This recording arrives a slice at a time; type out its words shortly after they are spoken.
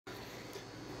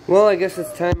Well, I guess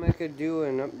it's time I could do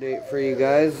an update for you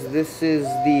guys. This is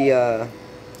the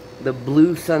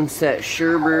Blue Sunset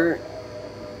Sherbet.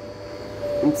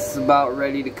 It's about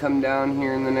ready to come down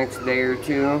here in the next day or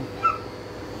two.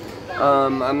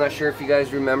 I'm not sure if you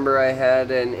guys remember, I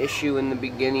had an issue in the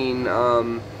beginning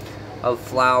of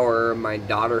flower. My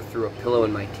daughter threw a pillow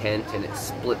in my tent and it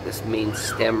split this main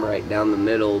stem right down the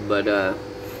middle, but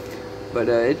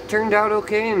it turned out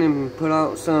okay, and then put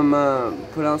out some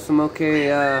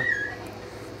okay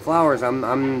flowers.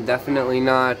 I'm definitely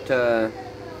not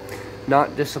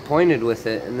disappointed with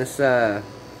it. And this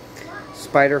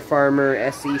Spider Farmer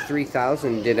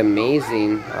SE3000 did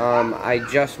amazing. I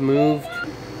just moved.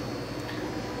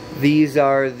 These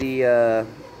are the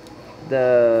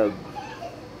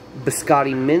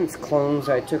Biscotti Mintz clones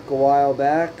I took a while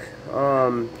back.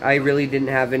 I really didn't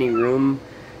have any room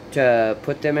to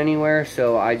put them anywhere,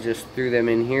 so I just threw them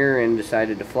in here and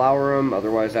decided to flower them.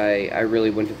 Otherwise I really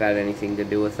wouldn't have had anything to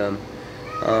do with them.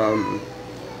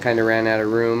 Kind of ran out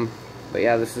of room. But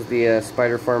yeah, this is the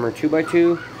Spider Farmer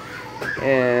 2x2,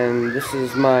 and this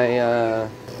is my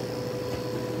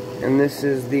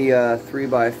the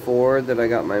 3x4 that I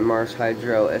got my Mars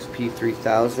Hydro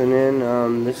SP3000 in.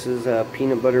 This is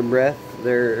Peanut Butter Breath.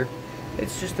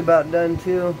 It's just about done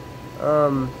too.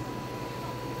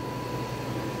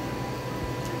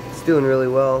 It's doing really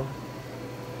well.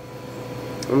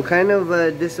 I'm kind of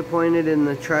disappointed in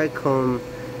the trichome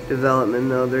development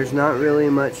though. There's not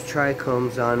really much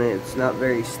trichomes on it. It's not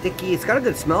very sticky. It's got a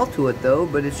good smell to it though,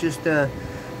 but it's just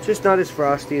not as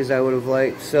frosty as I would have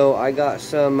liked. So I got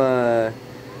some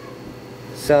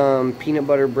Peanut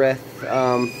Butter Breath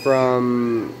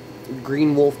from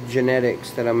Green Wolf Genetics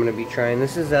that I'm going to be trying.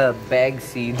 This is a bag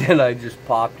seed that I just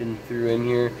popped and threw in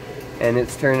here, and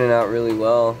it's turning out really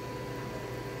well.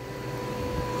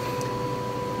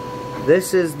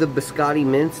 This is the Biscotti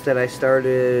Mintz that I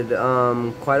started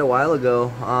quite a while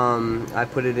ago. I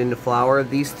put it into flower.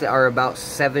 These are about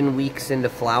 7 weeks into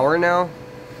flower now,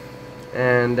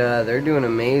 and they're doing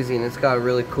amazing. It's got a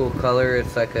really cool color.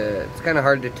 It's kind of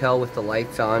hard to tell with the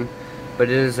lights on, but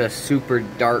it is a super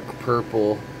dark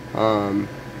purple.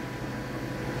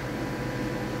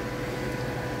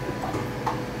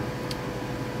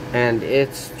 And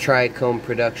its trichome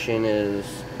production is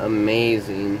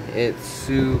amazing. It's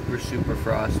super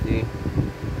frosty.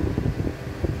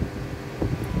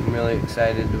 I'm really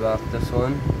excited about this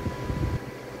one.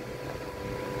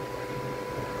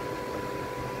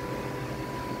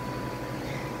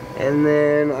 And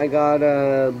then I got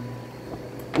a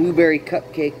blueberry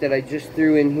cupcake that I just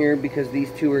threw in here because these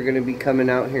two are going to be coming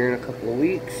out here in a couple of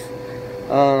weeks.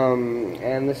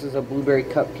 And this is a blueberry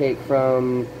cupcake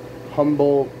from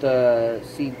Humboldt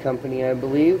Seed Company, I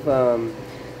believe.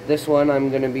 This one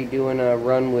I'm going to be doing a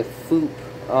run with Foop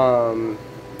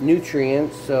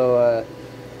nutrients, so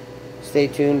stay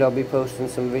tuned. I'll be posting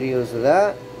some videos of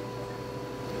that.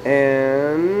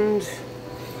 And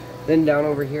then down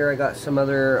over here I got some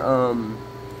other,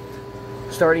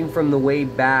 starting from the way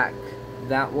back,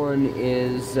 that one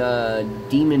is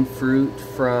Demon Fruit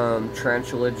from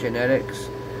Tarantula Genetics.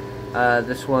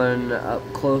 This one up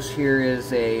close here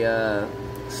is a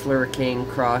Slurricane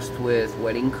crossed with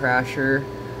Wedding Crasher.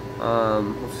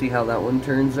 We'll see how that one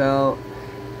turns out.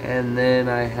 And then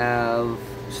I have,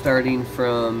 starting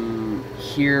from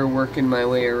here, working my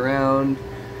way around,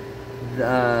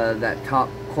 that top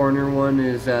corner one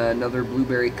is another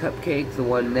blueberry cupcake. The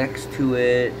one next to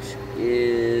it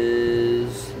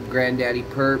is Granddaddy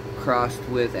Perp crossed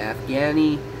with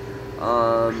Afghani.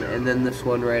 And then this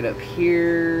one right up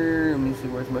here, let me see,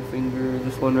 where's my finger?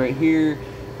 This one right here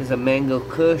is a Mango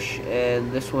Kush,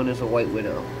 and this one is a White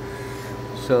Widow.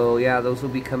 So yeah, those will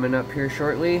be coming up here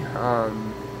shortly.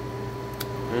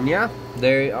 And yeah,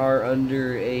 they are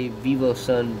under a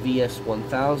VivoSun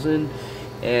VS1000,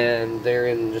 and they're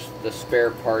in just the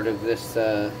spare part of this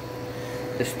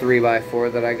this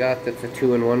 3x4 that I got. That's a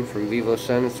 2-in-1 from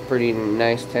VivoSun. It's a pretty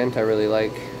nice tent. I really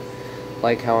like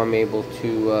how I'm able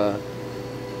to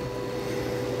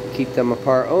keep them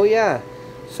apart. Oh yeah,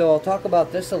 so I'll talk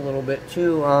about this a little bit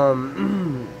too.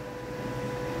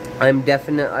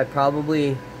 I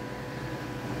probably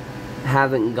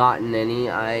haven't gotten any.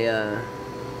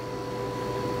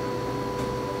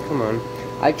 Come on.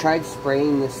 I tried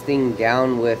spraying this thing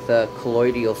down with a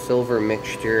colloidal silver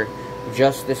mixture,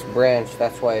 just this branch.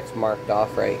 That's why it's marked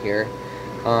off right here.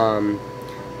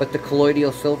 But the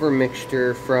colloidal silver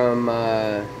mixture from,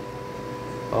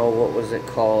 oh, what was it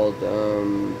called?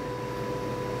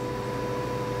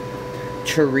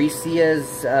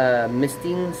 Teresia's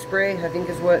misting spray, I think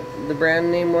is what the brand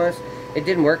name was. It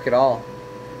didn't work at all.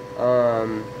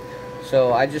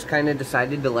 So I just kind of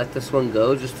decided to let this one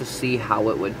go just to see how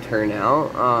it would turn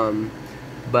out.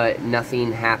 But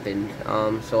nothing happened.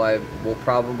 So I will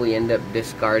probably end up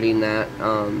discarding that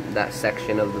that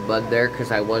section of the bud there,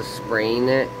 because I was spraying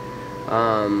it.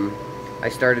 I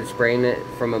started spraying it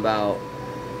from about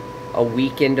a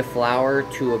week into flower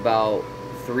to about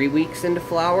 3 weeks into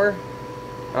flower,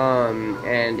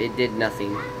 and it did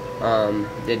nothing.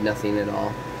 Did nothing at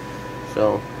all.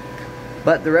 So,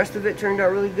 but the rest of it turned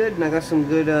out really good, and I got some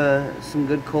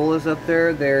good colas up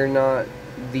there. They're not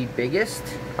the biggest,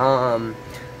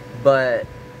 but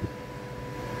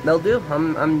they'll do.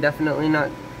 I'm definitely not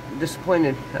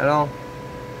disappointed at all.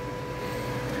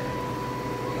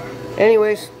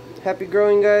 Anyways, happy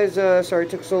growing, guys. Sorry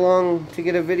it took so long to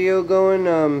get a video going.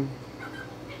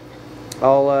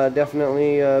 I'll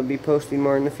definitely be posting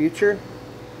more in the future.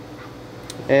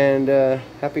 And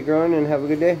happy growing, and have a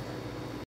good day.